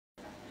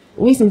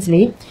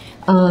Recently,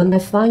 I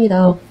found it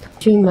out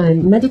during my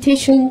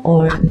meditation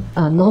or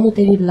normal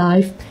daily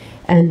life,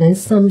 and then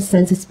some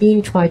senses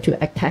being try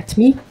to attack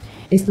me.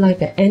 It's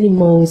like an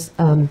animal's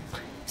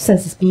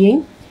senses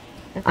being.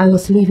 I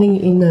was living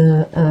in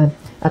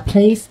a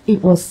place,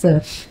 it was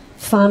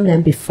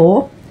farmland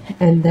before,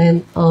 and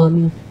then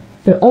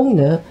the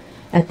owner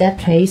at that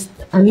place,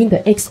 I mean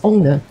the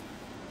ex-owner,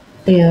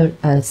 they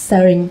are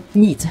selling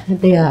meat,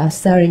 they are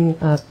selling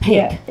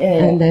pig,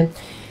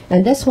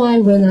 and that's why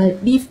when I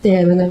lived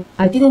there, when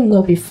I didn't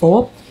know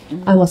before,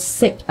 I was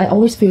sick. I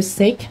always feel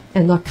sick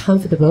and not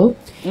comfortable,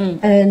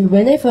 and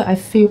whenever I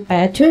feel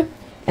better,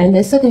 and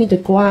then suddenly the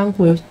ground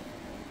will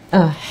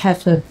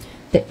have the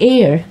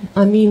air,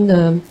 I mean,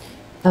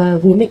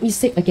 will make me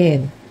sick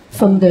again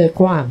from the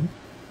ground.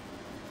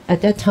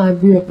 At that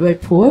time, we were very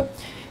poor,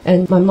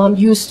 and my mom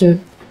used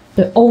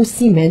the old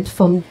cement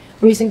from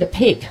raising the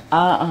pig.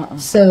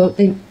 So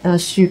they,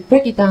 she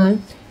break it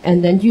down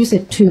and then use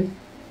it to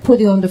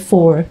put it on the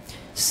floor.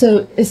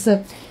 So it's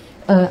a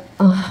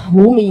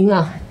无名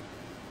啊.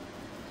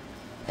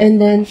 And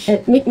then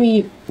it made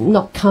me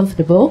not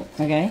comfortable.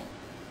 Okay.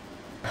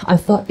 I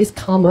thought it's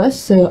calmer,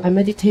 so I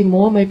meditate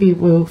more, maybe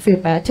we'll feel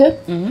better.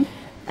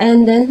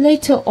 And then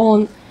later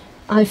on,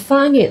 I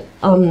find it,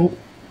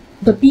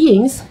 the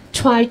beings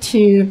try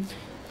to,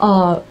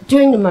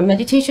 during my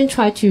meditation,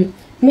 try to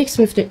mix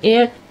with the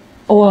air,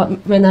 or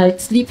when I'm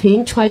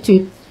sleeping, try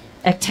to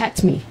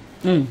attack me.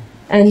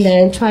 And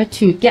then try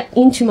to get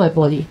into my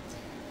body.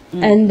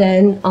 And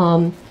then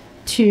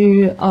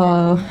to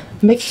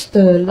make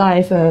the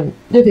life a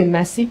little bit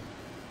messy.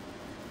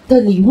 的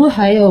礼物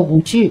还有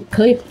5句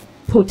可以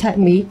protect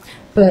me,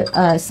 but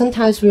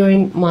sometimes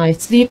during my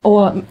sleep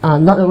or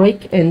not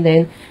awake, and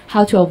then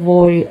how to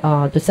avoid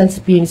the sense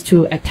beings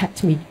to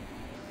attack me.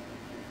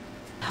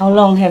 How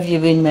long have you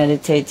been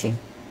meditating?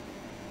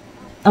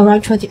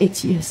 Around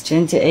 28 years.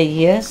 28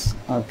 years?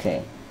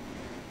 Okay.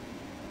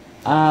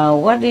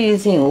 What do you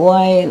think?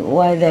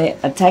 Why they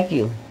attack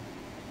you?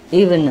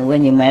 Even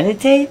when you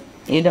meditate,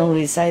 you don't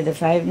recite the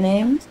 5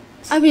 names?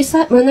 I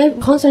recite, when I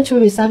concentrate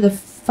recite the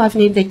 5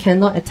 names, they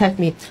cannot attack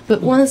me.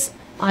 But once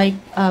I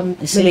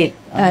sleep,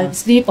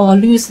 sleep or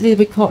lose a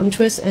little bit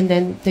interest, and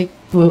then they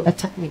will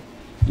attack me.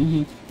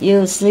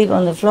 You sleep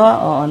on the floor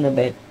or on the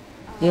bed?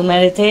 You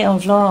meditate on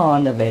floor or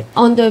on the bed?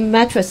 On the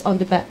mattress, on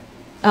the bed.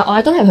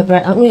 I don't have a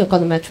bed, I only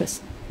got a mattress.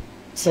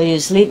 So you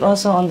sleep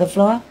also on the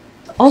floor?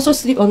 Also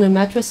sleep on the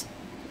mattress.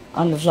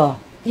 On the floor?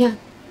 Yeah.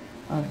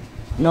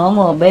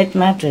 Normal bed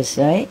mattress,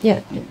 right?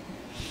 Yeah.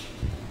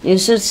 You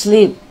should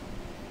sleep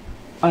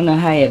on a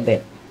higher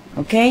bed,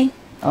 okay?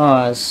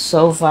 Or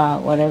sofa,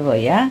 whatever,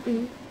 yeah?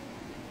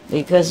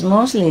 Because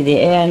mostly the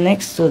air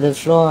next to the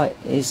floor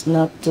is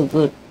not too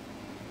good.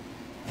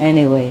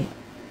 Anyway.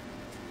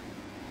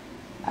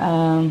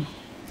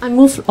 I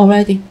moved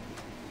already.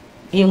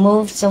 You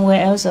moved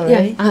somewhere else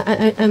already?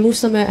 Yeah, I moved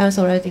somewhere else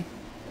already.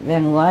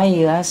 Then why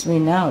you ask me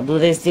now? Do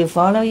they still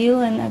follow you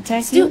and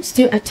attack you?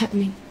 Still attack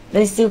me.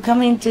 They still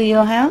come into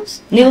your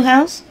house? New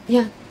house?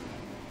 Yeah.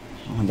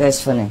 Oh,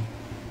 that's funny.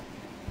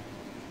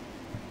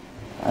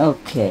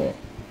 Okay.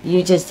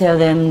 You just tell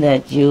them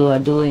that you are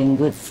doing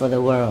good for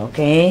the world,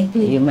 okay?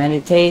 You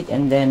meditate,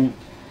 and then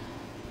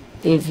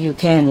if you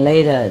can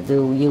later,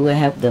 you will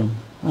help them.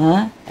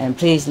 And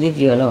please leave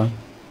you alone,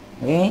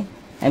 okay?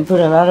 And put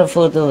a lot of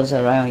photos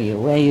around you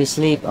where you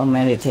sleep or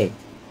meditate.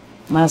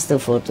 Master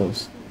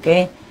photos,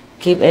 okay?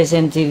 Keep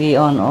SMTV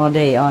on all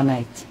day, all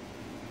night,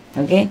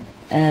 okay?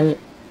 And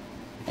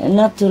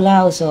not too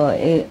loud,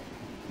 so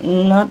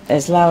not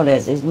as loud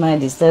as it might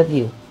disturb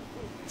you.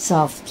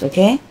 Soft,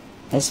 okay?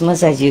 As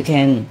much as you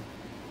can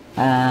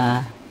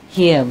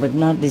hear, but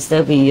not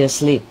disturbing your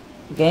sleep,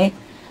 okay?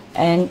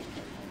 And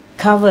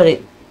cover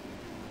it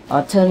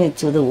or turn it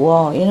to the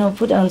wall. You know,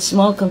 put on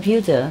small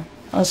computer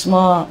or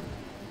small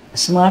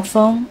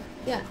smartphone.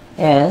 Yeah.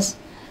 Yes.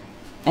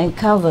 And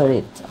cover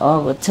it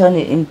or turn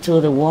it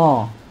into the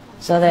wall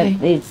so that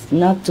it's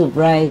not too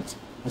bright,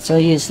 so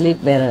you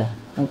sleep better,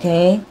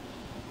 okay?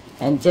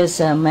 And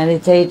just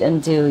meditate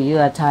until you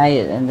are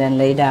tired, and then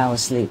lay down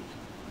sleep,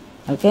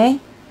 okay?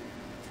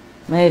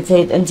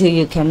 Meditate until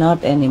you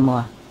cannot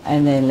anymore,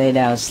 and then lay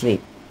down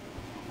sleep.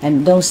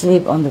 And don't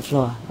sleep on the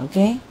floor,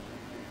 okay?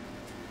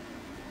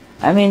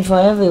 I mean, for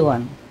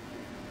everyone.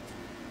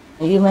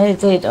 You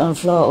meditate on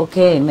floor,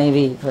 okay,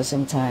 maybe for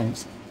some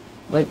times,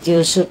 but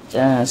you should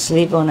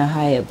sleep on a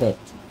higher bed.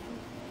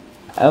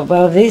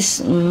 About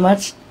this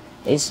much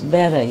is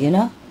better, you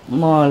know,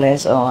 more or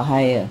less, or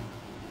higher.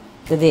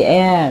 Because the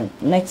air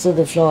next to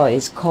the floor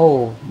is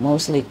cold,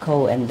 mostly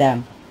cold and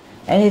damp.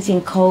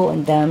 Anything cold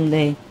and damp,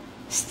 they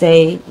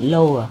stay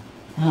lower,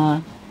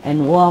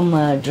 and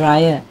warmer,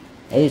 drier,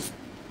 it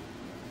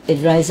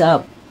rises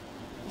up.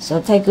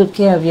 So take good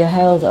care of your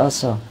health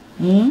also.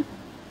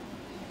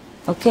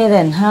 Okay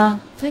then, huh?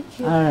 Thank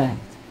you. All right.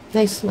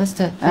 Thanks,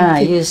 Master.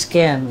 Thank you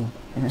scare me.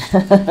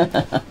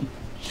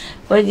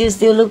 But you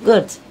still look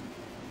good.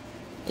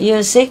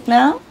 You're sick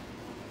now?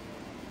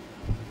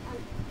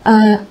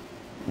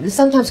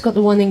 Sometimes got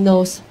the running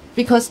nose.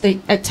 because they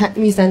attacked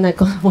me, then I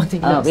got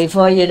running nose.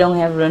 Before you don't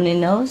have runny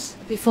nose?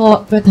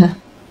 Before better.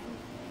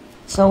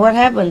 So what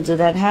happened to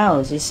that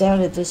house? You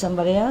sell it to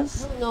somebody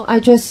else? No, I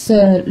just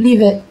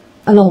leave it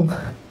alone.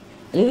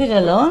 Leave it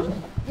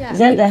alone? Yeah. Is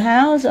that the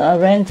house or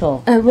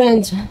rental?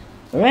 Rent.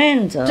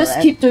 Rental. Just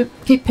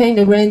keep paying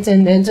the rent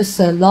and then just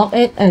lock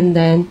it and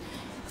then.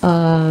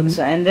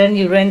 So and then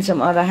you rent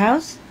some other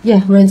house?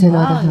 Yeah, rent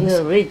another house.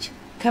 You're rich.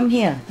 Come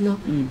here. No.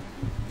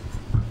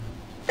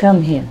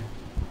 Come here.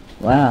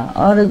 Wow,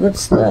 all the good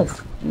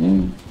stuff.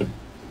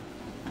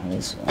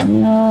 This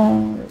one,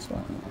 no, this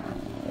one,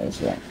 no,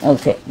 this one.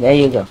 Okay, there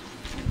you go.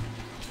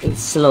 Eat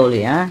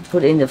slowly, huh?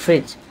 Put in the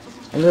fridge.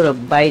 A little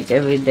bite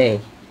every day.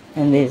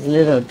 And this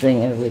little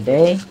drink every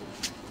day.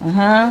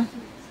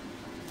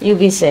 You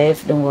be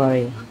safe, don't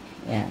worry.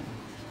 Yeah.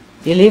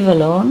 You live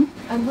alone?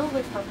 I'm not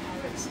with my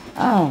parents.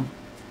 Oh.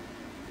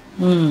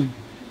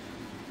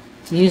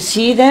 You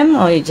see them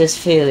or you just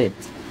feel it?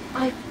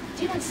 I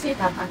didn't see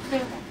them, I feel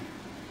them.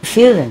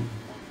 Feel them?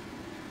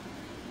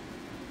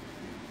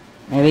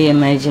 Maybe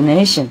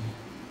imagination.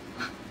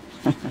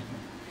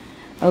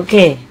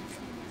 Okay.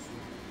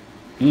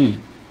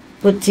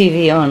 Put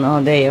TV on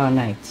all day, all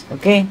night,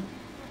 okay?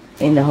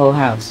 In the whole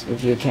house,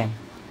 if you can.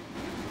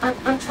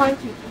 I'm trying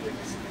to do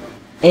this.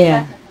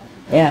 Yeah.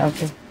 Yeah,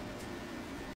 okay.